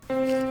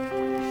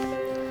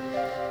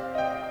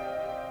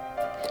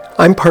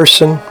I'm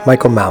Parson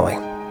Michael Malley,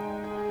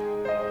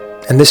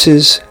 and this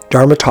is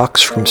Dharma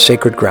Talks from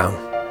Sacred Ground.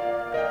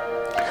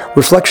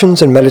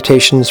 Reflections and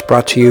meditations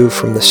brought to you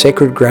from the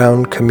Sacred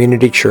Ground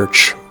Community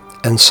Church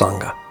and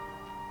Sangha.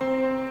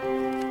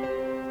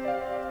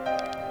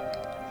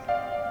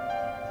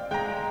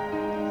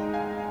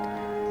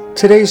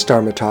 Today's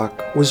Dharma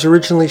Talk was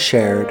originally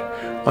shared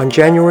on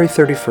January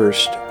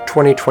 31st,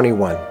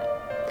 2021,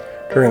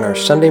 during our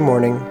Sunday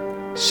morning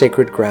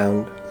Sacred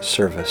Ground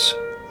service.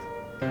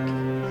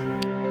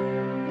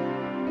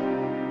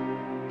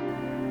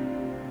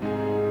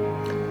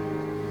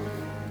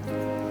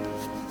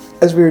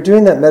 As we were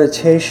doing that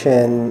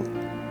meditation,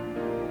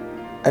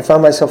 I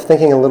found myself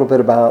thinking a little bit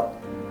about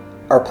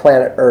our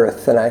planet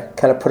Earth, and I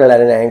kind of put it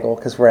at an angle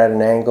because we're at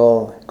an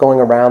angle going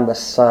around the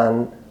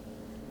sun,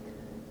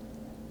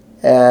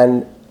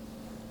 and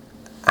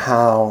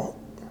how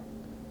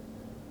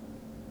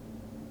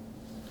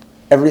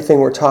everything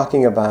we're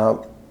talking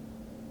about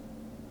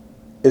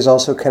is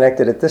also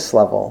connected at this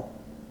level,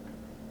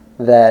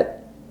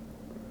 that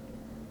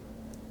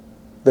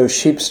those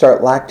sheep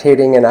start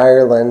lactating in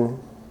Ireland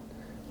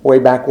way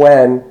back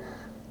when,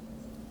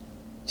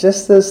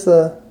 just as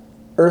the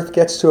Earth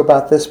gets to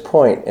about this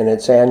point in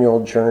its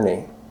annual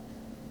journey.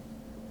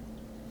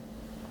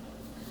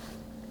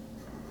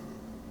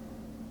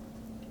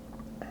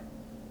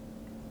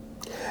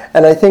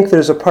 And I think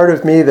there's a part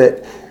of me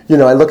that,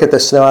 I look at the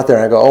snow out there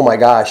and I go, oh my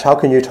gosh, how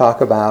can you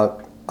talk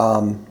about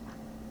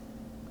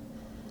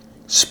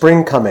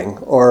spring coming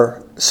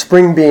or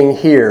spring being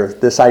here,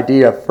 this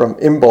idea from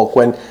Imbolc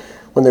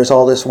when there's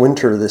all this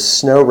winter, this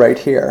snow right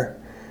here.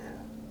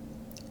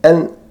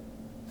 And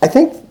I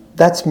think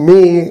that's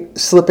me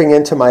slipping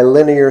into my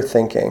linear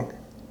thinking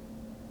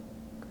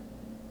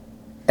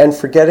and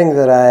forgetting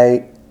that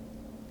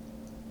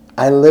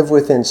I live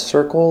within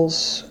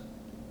circles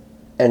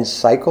and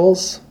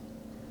cycles.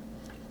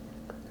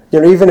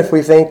 Even if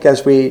we think,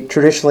 as we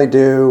traditionally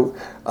do,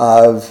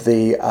 of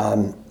the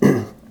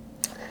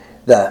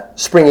the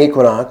spring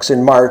equinox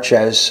in March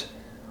as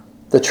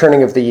the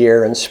turning of the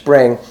year and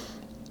spring,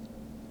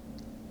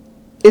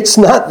 it's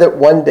not that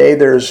one day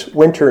there's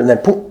winter and then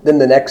poof, then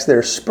the next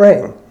there's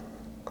spring.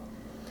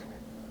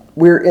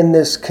 We're in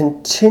this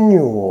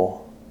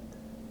continual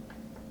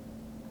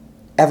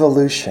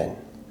evolution.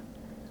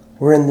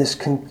 We're in this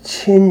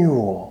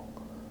continual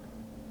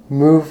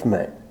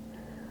movement.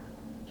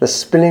 The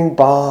spinning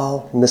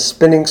ball and the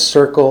spinning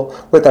circle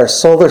with our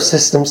solar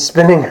system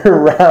spinning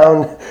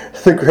around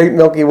the great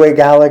Milky Way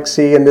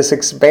galaxy and this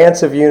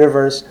expansive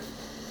universe.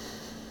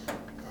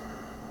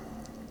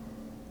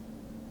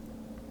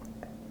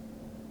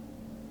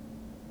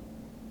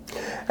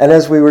 And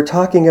as we were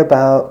talking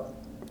about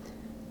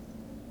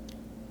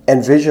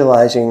and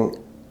visualizing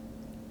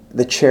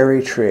the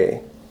cherry tree,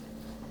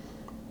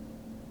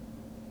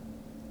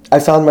 I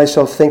found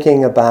myself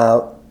thinking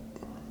about,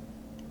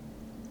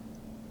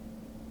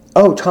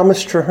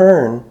 Thomas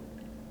Traherne,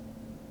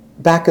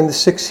 back in the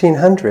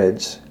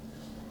 1600s,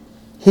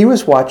 he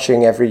was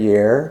watching every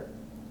year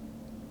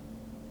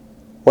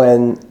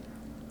when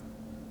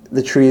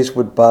the trees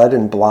would bud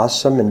and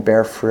blossom and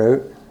bear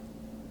fruit.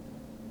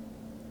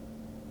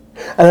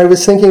 And I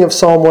was thinking of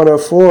Psalm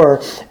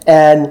 104,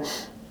 and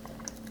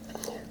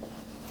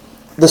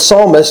the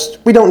psalmist,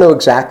 we don't know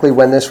exactly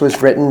when this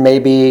was written,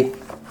 maybe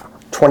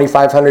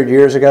 2,500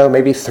 years ago,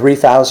 maybe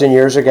 3,000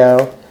 years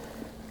ago,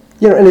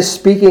 and is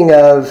speaking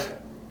of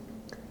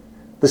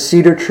the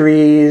cedar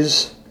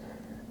trees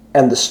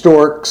and the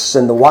storks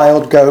and the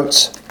wild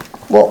goats.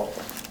 Well,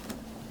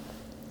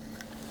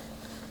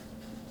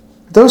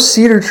 those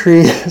cedar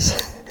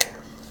trees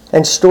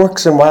and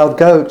storks and wild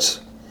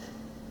goats,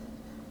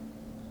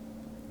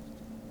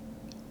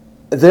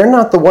 they're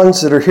not the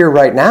ones that are here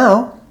right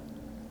now.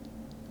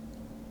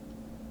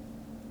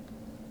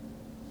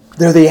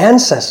 They're the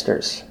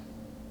ancestors.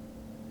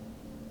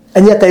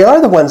 And yet they are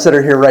the ones that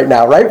are here right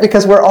now, right?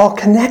 Because we're all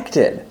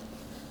connected.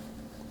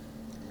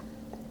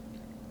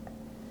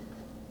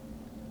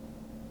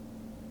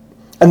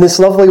 And this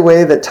lovely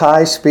way that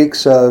Thay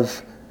speaks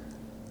of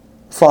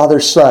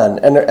father-son,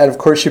 and of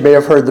course you may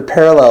have heard the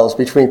parallels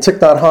between Thich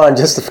Nhat Hanh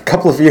just a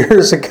couple of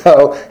years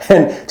ago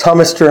and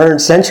Thomas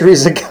Traherne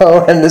centuries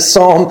ago and this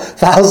psalm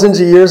thousands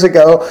of years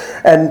ago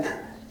and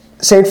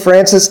St.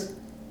 Francis,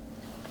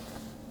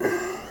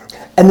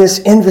 and this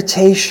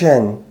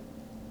invitation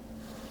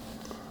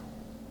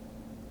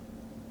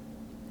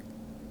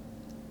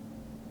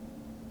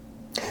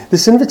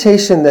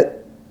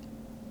that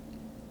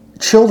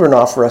children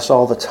offer us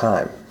all the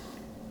time.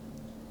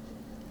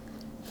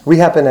 We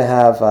happen to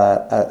have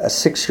a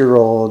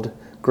 6-year-old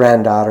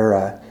granddaughter,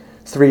 a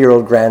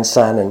 3-year-old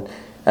grandson, and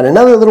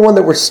another little one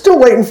that we're still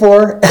waiting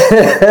for,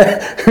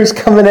 who's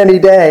coming any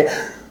day.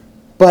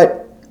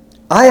 But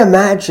I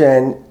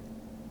imagine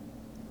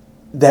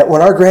that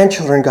when our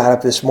grandchildren got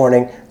up this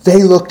morning,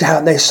 they looked out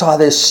and they saw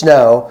this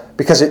snow,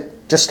 because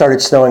it just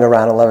started snowing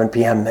around 11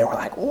 p.m. And they were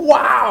like,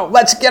 wow,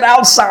 let's get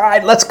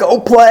outside, let's go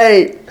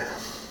play.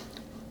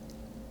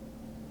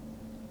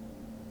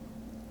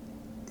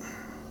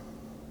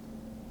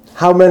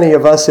 How many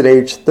of us at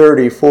age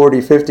 30,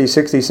 40, 50,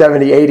 60,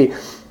 70, 80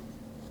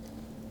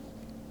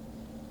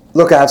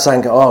 look outside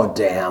and go, oh,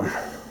 damn.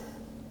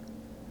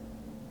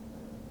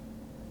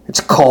 It's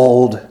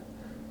cold.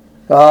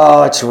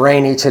 Oh, it's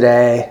rainy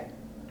today.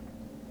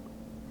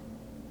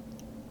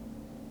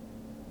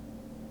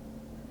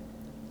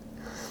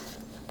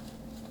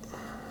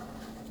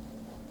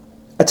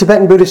 A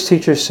Tibetan Buddhist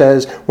teacher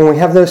says, when we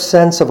have no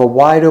sense of a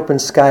wide open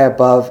sky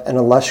above and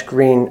a lush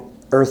green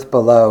earth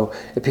below,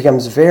 it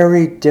becomes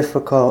very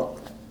difficult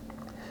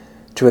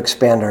to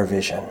expand our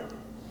vision.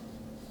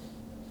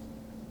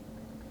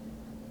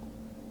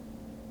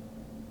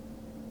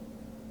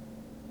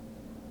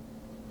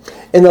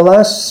 In the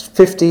last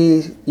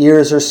 50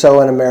 years or so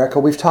in America,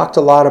 we've talked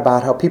a lot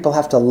about how people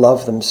have to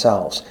love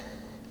themselves.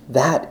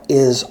 That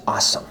is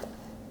awesome.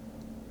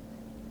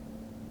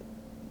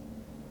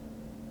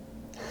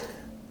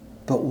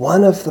 But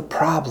one of the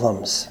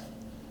problems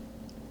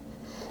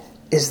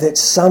is that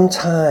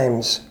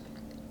sometimes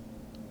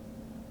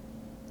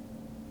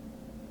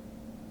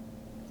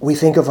we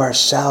think of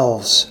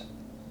ourselves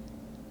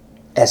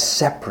as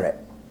separate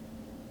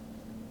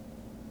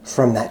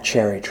from that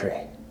cherry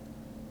tree.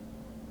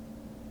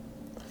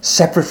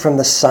 Separate from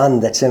the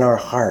sun that's in our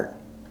heart.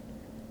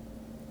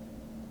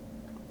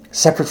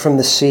 Separate from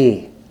the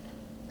sea.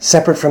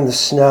 Separate from the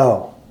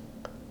snow.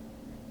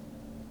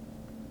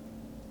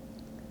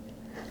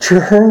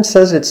 Treherne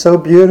says it so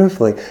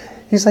beautifully.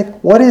 He's like,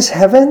 what is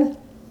heaven?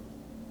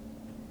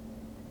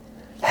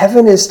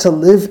 Heaven is to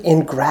live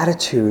in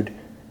gratitude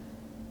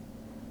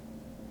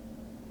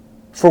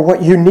for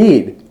what you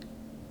need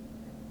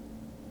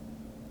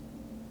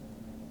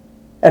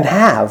and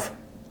have.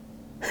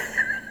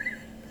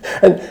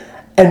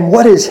 And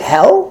what is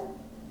hell?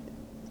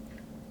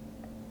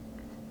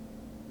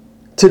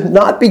 To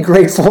not be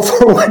grateful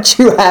for what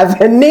you have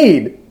and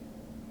need.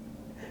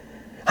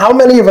 How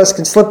many of us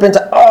can slip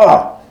into,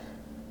 oh,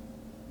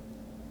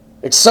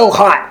 it's so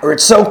hot, or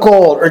it's so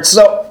cold, or it's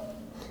so...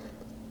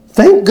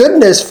 Thank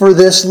goodness for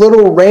this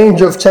little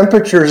range of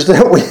temperatures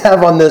that we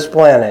have on this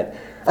planet.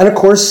 And of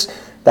course,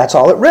 that's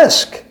all at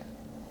risk.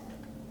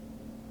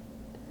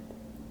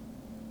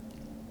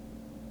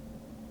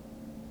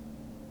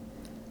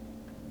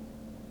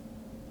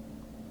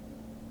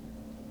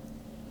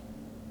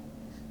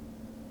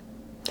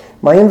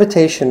 My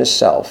invitation to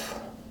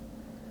self,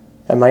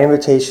 and my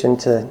invitation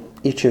to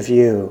each of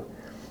you,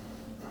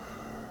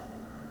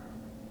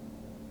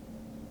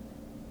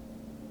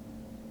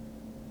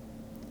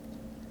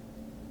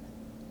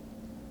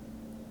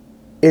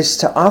 is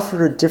to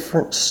offer a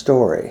different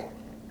story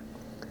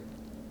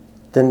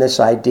than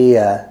this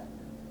idea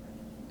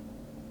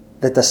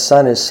that the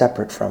sun is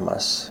separate from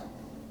us,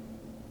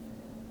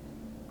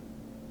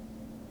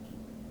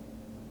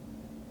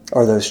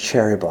 or those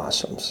cherry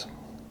blossoms,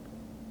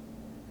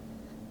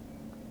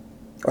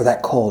 or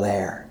that cold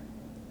air.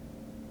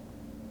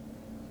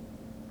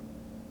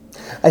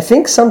 I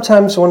think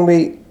sometimes when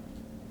we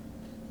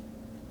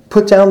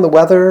put down the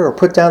weather or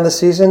put down the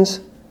seasons,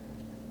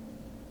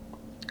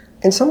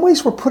 in some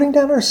ways we're putting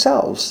down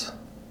ourselves.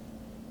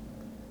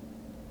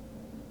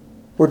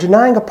 We're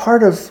denying a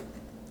part of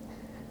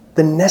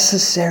the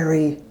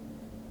necessary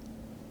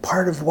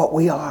part of what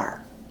we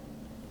are.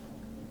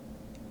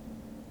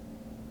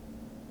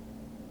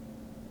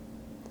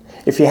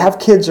 If you have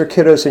kids or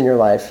kiddos in your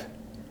life,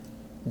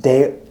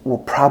 they will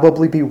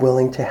probably be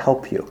willing to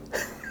help you.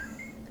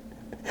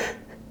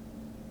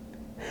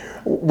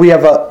 We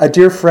have a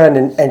dear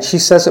friend, and she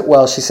says it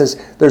well. She says,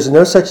 there's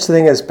no such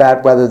thing as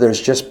bad weather, there's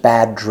just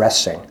bad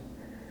dressing.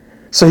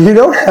 So you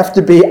don't have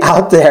to be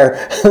out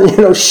there,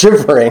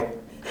 shivering.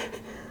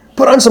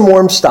 Put on some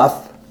warm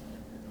stuff.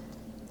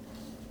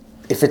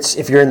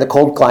 If you're in the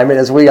cold climate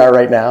as we are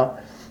right now.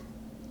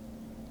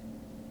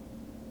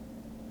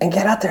 And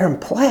get out there and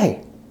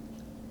play.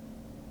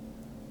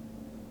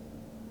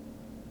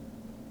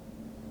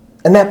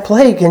 And that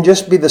play can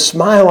just be the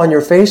smile on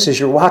your face as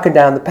you're walking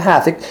down the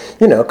path.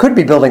 It could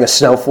be building a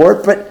snow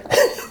fort, but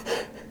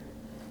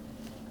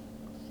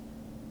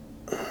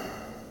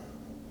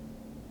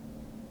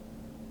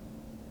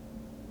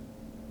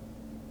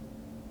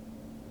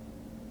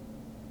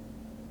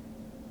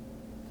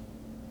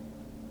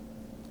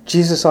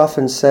Jesus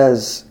often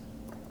says,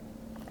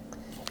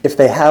 if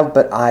they have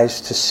but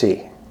eyes to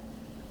see.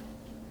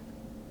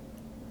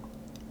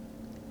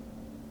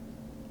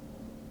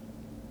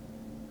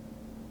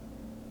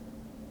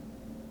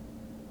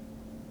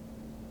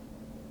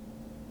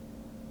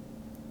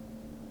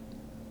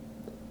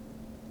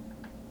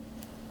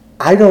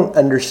 I don't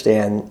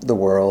understand the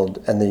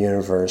world and the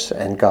universe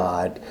and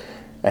God.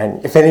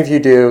 And if any of you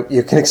do,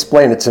 you can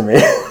explain it to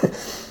me.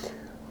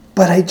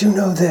 But I do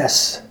know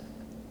this.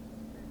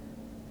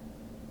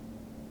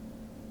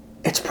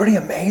 It's pretty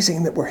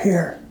amazing that we're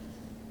here.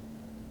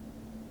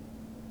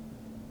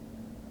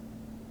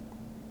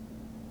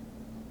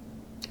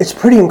 It's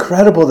pretty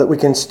incredible that we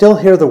can still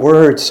hear the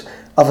words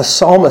of a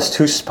psalmist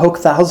who spoke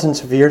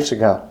thousands of years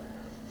ago.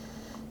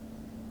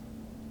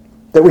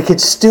 That we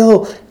could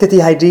still get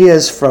the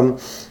ideas from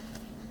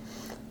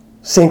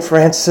St.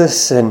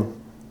 Francis and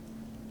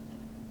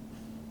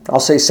I'll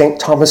say St.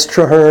 Thomas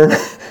Traherne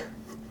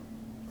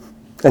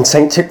and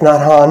St. Thich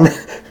Nhat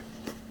Hanh.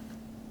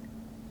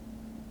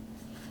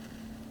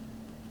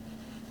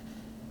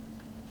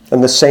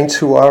 And the saints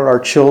who are our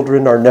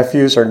children, our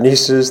nephews, our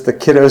nieces, the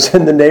kiddos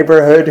in the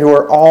neighborhood who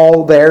are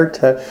all there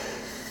to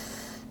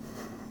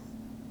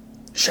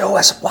show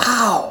us,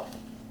 wow.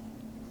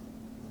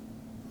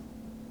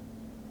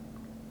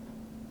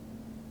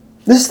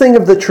 This thing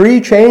of the tree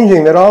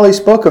changing that Ollie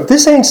spoke of,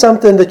 this ain't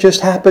something that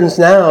just happens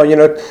now,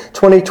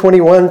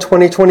 2021,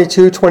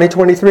 2022,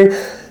 2023.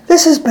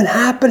 This has been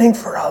happening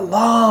for a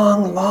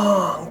long,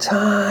 long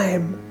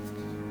time.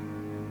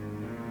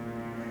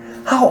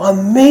 How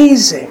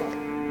amazing.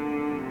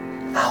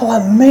 How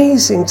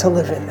amazing to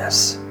live in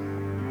this.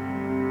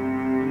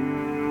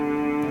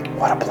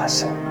 What a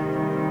blessing.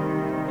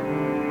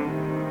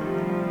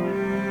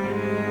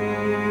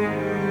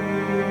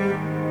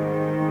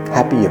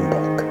 Happy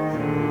Imbolc.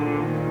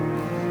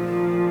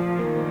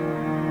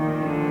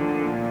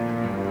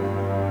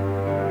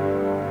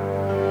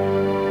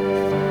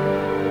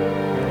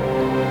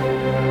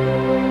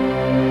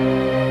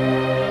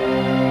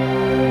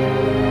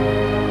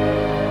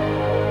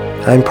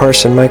 I'm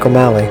Parson Michael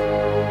Malley,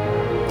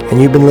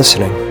 and you've been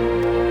listening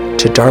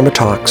to Dharma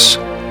Talks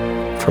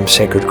from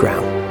Sacred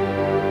Ground.